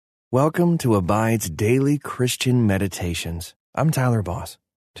Welcome to Abide's Daily Christian Meditations. I'm Tyler Boss.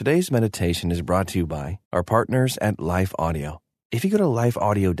 Today's meditation is brought to you by our partners at Life Audio. If you go to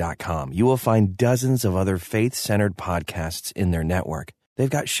lifeaudio.com, you will find dozens of other faith-centered podcasts in their network. They've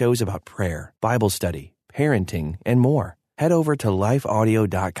got shows about prayer, Bible study, parenting, and more. Head over to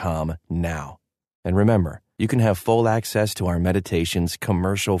lifeaudio.com now. And remember, you can have full access to our meditations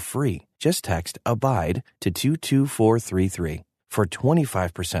commercial-free. Just text ABIDE to 22433 for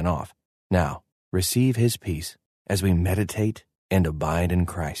 25% off. Now, receive His peace as we meditate and abide in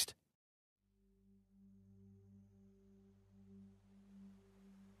Christ.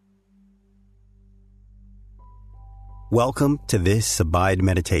 Welcome to this Abide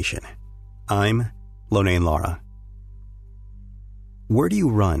Meditation. I'm Lonane Lara. Where do you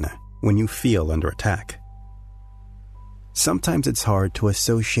run when you feel under attack? Sometimes it's hard to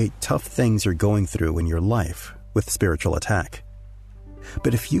associate tough things you're going through in your life with spiritual attack.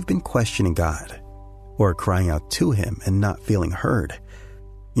 But if you've been questioning God, or crying out to Him and not feeling heard,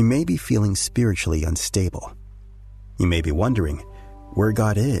 you may be feeling spiritually unstable. You may be wondering where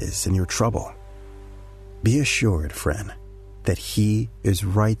God is in your trouble. Be assured, friend, that He is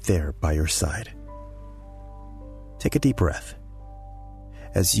right there by your side. Take a deep breath.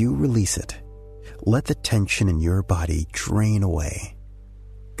 As you release it, let the tension in your body drain away.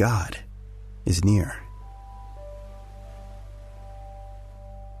 God is near.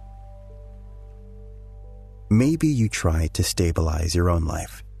 Maybe you try to stabilize your own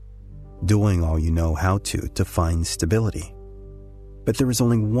life, doing all you know how to find stability. But there is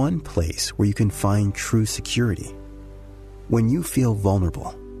only one place where you can find true security. When you feel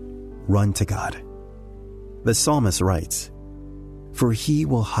vulnerable, run to God. The psalmist writes, "For He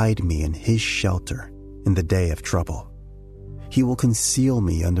will hide me in His shelter in the day of trouble. He will conceal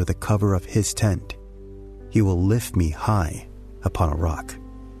me under the cover of His tent. He will lift me high upon a rock."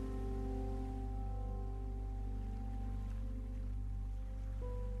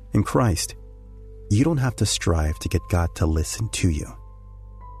 In Christ, you don't have to strive to get God to listen to you.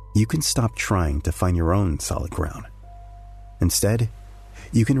 You can stop trying to find your own solid ground. Instead,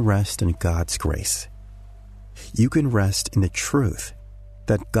 you can rest in God's grace. You can rest in the truth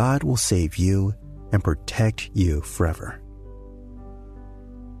that God will save you and protect you forever.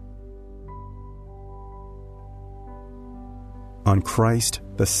 On Christ,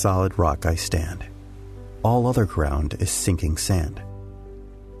 the solid rock I stand. All other ground is sinking sand.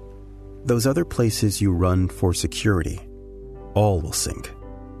 Those other places you run for security, all will sink.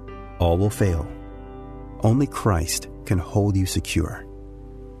 All will fail. Only Christ can hold you secure.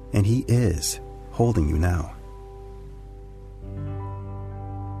 And He is holding you now.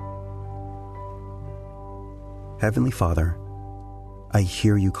 Heavenly Father, I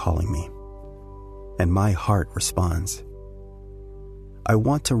hear you calling me, and my heart responds. I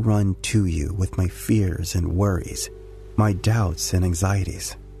want to run to you with my fears and worries, my doubts and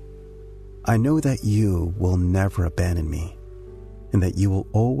anxieties. I know that you will never abandon me, and that you will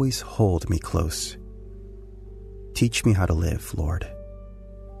always hold me close. Teach me how to live, Lord.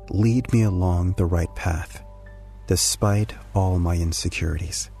 Lead me along the right path, despite all my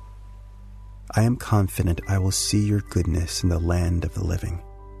insecurities. I am confident I will see your goodness in the land of the living.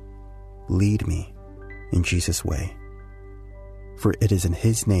 Lead me in Jesus' way. For it is in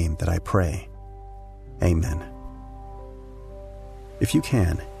His name that I pray. Amen. If you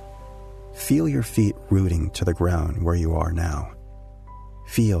can, feel your feet rooting to the ground where you are now.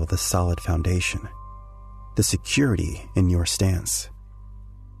 Feel the solid foundation, the security in your stance.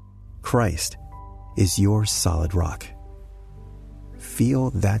 Christ is your solid rock. Feel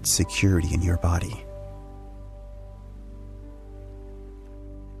that security in your body.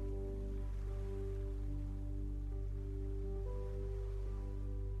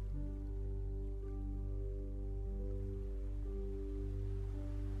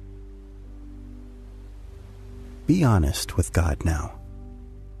 Be honest with God now.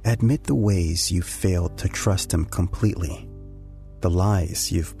 Admit the ways you've failed to trust Him completely, the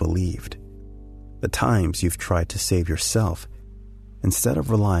lies you've believed, the times you've tried to save yourself instead of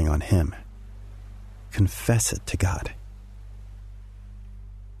relying on Him. Confess it to God.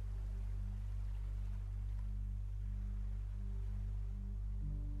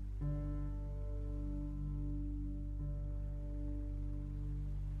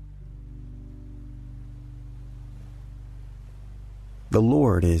 The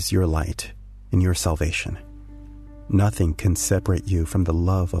Lord is your light and your salvation. Nothing can separate you from the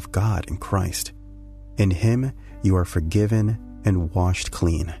love of God in Christ. In Him you are forgiven and washed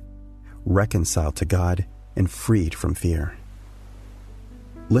clean, reconciled to God and freed from fear.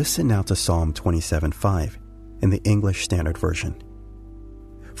 Listen now to Psalm 27:5 in the English Standard Version.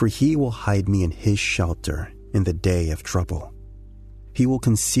 For he will hide me in his shelter in the day of trouble. He will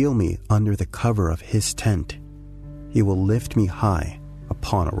conceal me under the cover of his tent. He will lift me high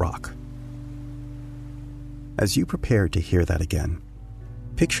upon a rock. As you prepare to hear that again,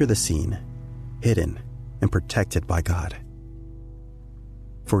 picture the scene, hidden and protected by God.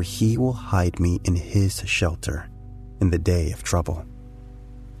 For he will hide me in his shelter in the day of trouble.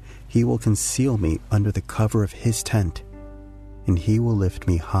 He will conceal me under the cover of his tent, and he will lift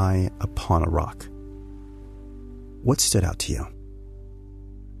me high upon a rock. What stood out to you?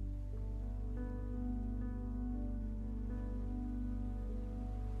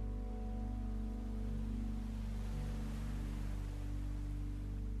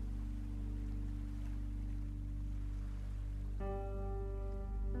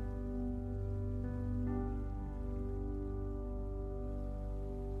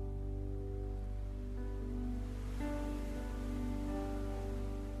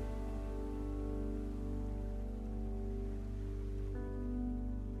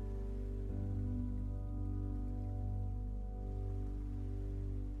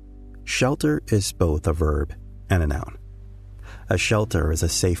 Shelter is both a verb and a noun. A shelter is a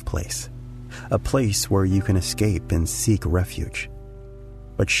safe place, a place where you can escape and seek refuge.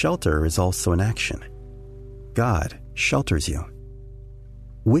 But shelter is also an action. God shelters you.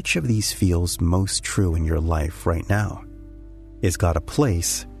 Which of these feels most true in your life right now? Is God a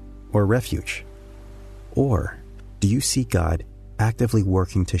place or refuge? Or do you see God actively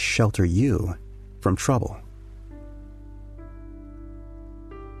working to shelter you from trouble?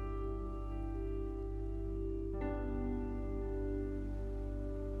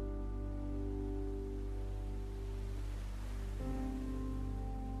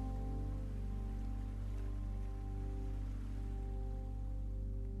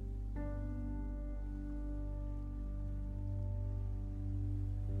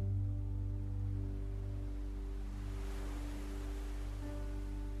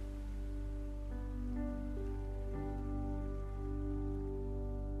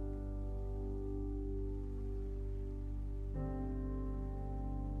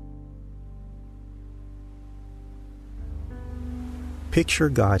 Picture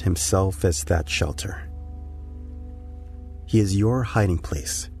God himself as that shelter. He is your hiding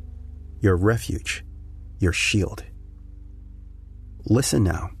place, your refuge, your shield. Listen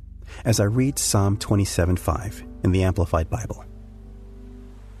now as I read Psalm 27:5 in the Amplified Bible.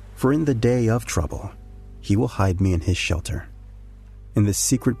 For in the day of trouble, he will hide me in his shelter. In the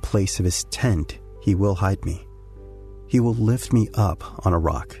secret place of his tent, he will hide me. He will lift me up on a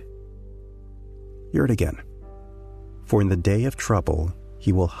rock. Hear it again. For in the day of trouble,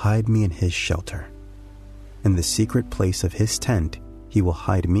 he will hide me in his shelter. In the secret place of his tent, he will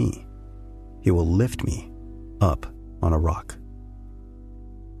hide me. He will lift me up on a rock.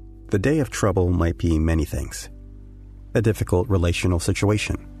 The day of trouble might be many things. A difficult relational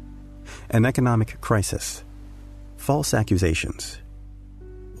situation, an economic crisis, false accusations.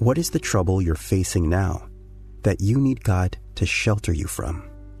 What is the trouble you're facing now that you need God to shelter you from?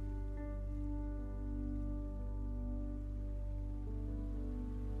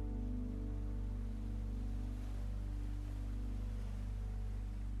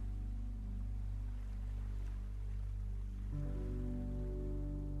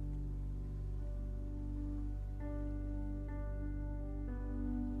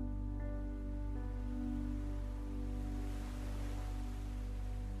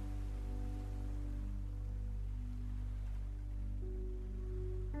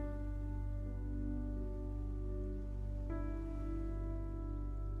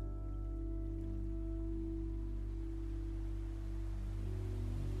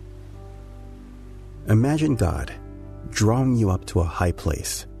 Imagine God drawing you up to a high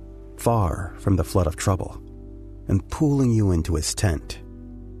place, far from the flood of trouble, and pulling you into his tent.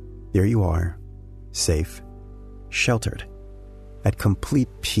 There you are, safe, sheltered, at complete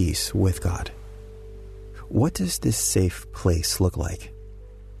peace with God. What does this safe place look like?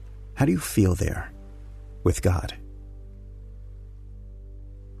 How do you feel there with God?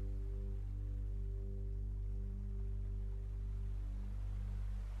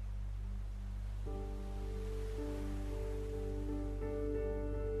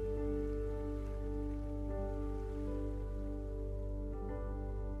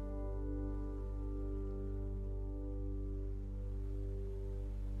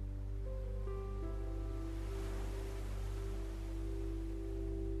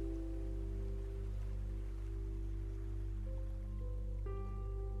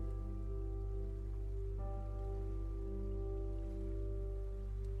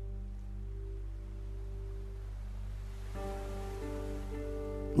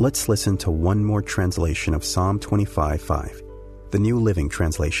 let's listen to one more translation of Psalm 25:5, the New Living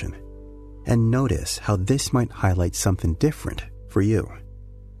Translation, and notice how this might highlight something different for you.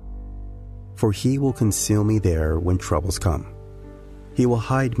 For he will conceal me there when troubles come. He will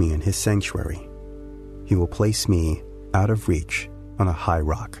hide me in his sanctuary. He will place me out of reach on a high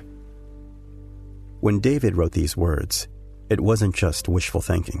rock. When David wrote these words, it wasn't just wishful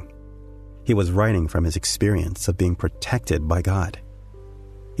thinking. He was writing from his experience of being protected by God.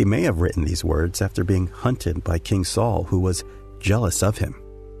 He may have written these words after being hunted by King Saul, who was jealous of him.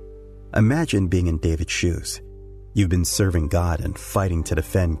 Imagine being in David's shoes. You've been serving God and fighting to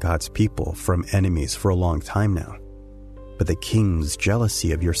defend God's people from enemies for a long time now. But the king's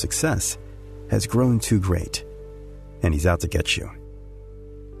jealousy of your success has grown too great, and he's out to get you.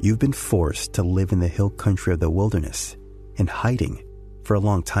 You've been forced to live in the hill country of the wilderness, in hiding for a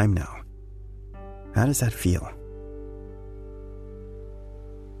long time now. How does that feel?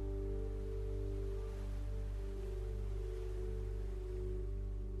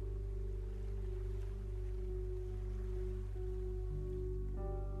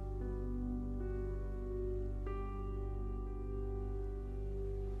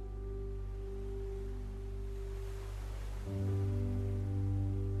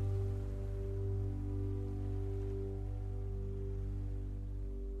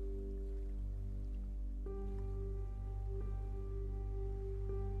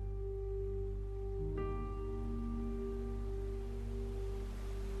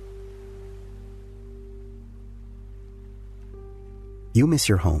 You miss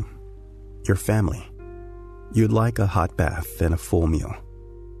your home, your family. You'd like a hot bath and a full meal.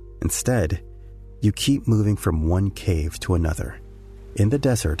 Instead, you keep moving from one cave to another, in the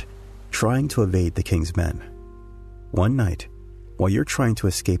desert, trying to evade the king's men. One night, while you're trying to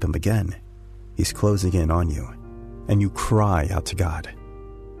escape him again, he's closing in on you, and you cry out to God.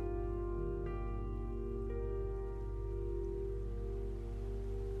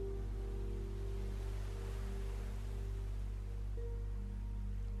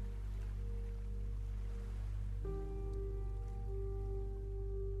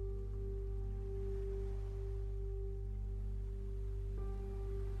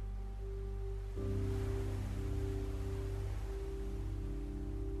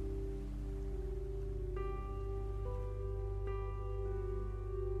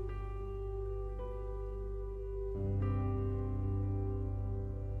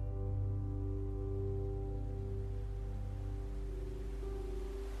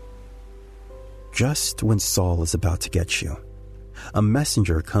 Just when Saul is about to get you, a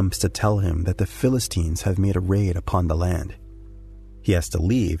messenger comes to tell him that the Philistines have made a raid upon the land. He has to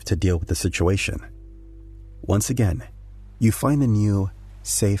leave to deal with the situation. Once again, you find a new,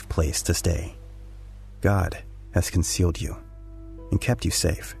 safe place to stay. God has concealed you and kept you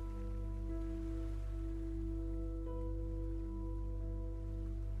safe.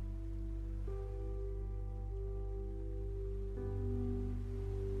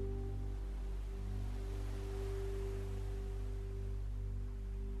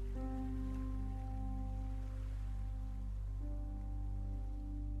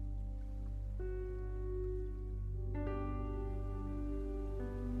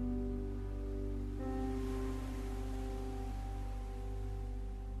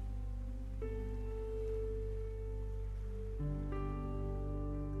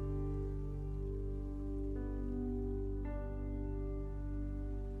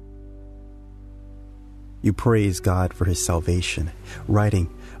 You praise God for his salvation,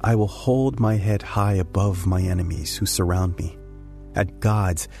 writing, "I will hold my head high above my enemies who surround me. At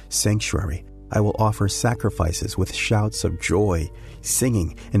God's sanctuary, I will offer sacrifices with shouts of joy,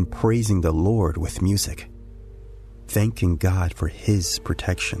 singing and praising the Lord with music, thanking God for his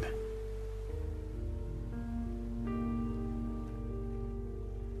protection."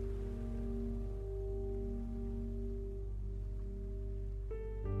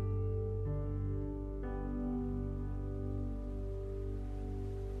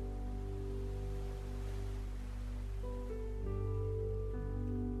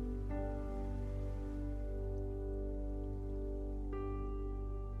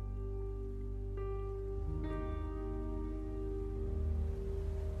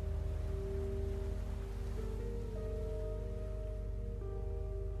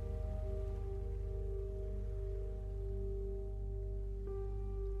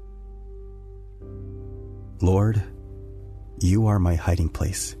 Lord, you are my hiding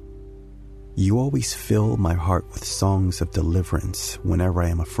place. You always fill my heart with songs of deliverance whenever I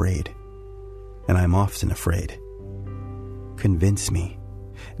am afraid, and I am often afraid. Convince me,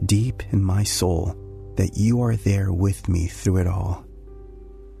 deep in my soul, that you are there with me through it all.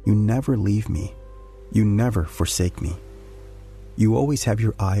 You never leave me. You never forsake me. You always have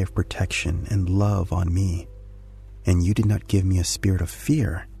your eye of protection and love on me. And you did not give me a spirit of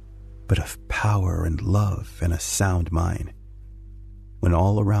fear, but of power and love and a sound mind. When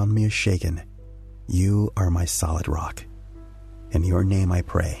all around me is shaken, you are my solid rock. In your name I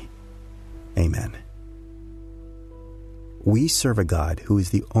pray. Amen. We serve a God who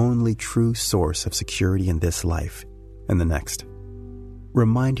is the only true source of security in this life and the next.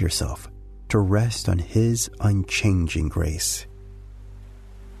 Remind yourself to rest on His unchanging grace.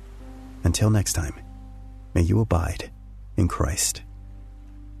 Until next time, may you abide in Christ.